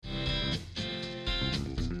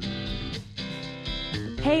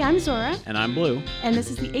Hey, I'm Zora. And I'm Blue. And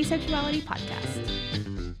this is the Asexuality Podcast.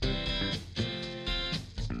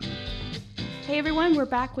 Hey everyone, we're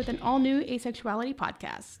back with an all-new Asexuality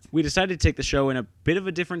Podcast. We decided to take the show in a bit of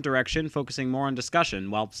a different direction, focusing more on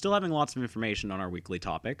discussion, while still having lots of information on our weekly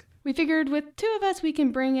topic. We figured with two of us, we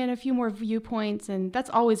can bring in a few more viewpoints, and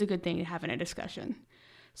that's always a good thing to have in a discussion.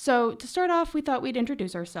 So to start off, we thought we'd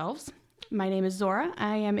introduce ourselves. My name is Zora.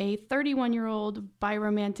 I am a 31-year-old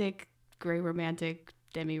biromantic, gray romantic,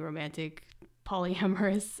 demi-romantic,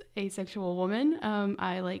 polyamorous, asexual woman.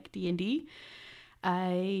 I like D&D.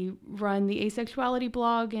 I run the Asexuality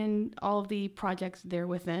blog and all of the projects there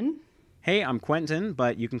within. Hey, I'm Quentin,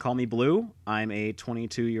 but you can call me Blue. I'm a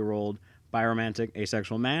 22-year-old biromantic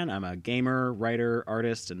asexual man. I'm a gamer, writer,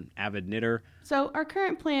 artist, and avid knitter. So our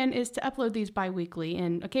current plan is to upload these bi-weekly,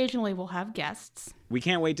 and occasionally we'll have guests. We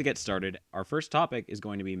can't wait to get started. Our first topic is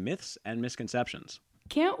going to be myths and misconceptions.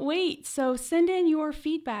 Can't wait. So send in your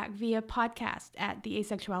feedback via podcast at the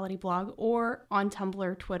Asexuality blog or on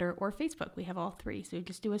Tumblr, Twitter, or Facebook. We have all three. So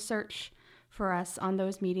just do a search for us on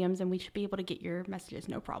those mediums and we should be able to get your messages,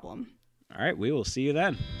 no problem. All right, we will see you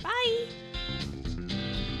then. Bye.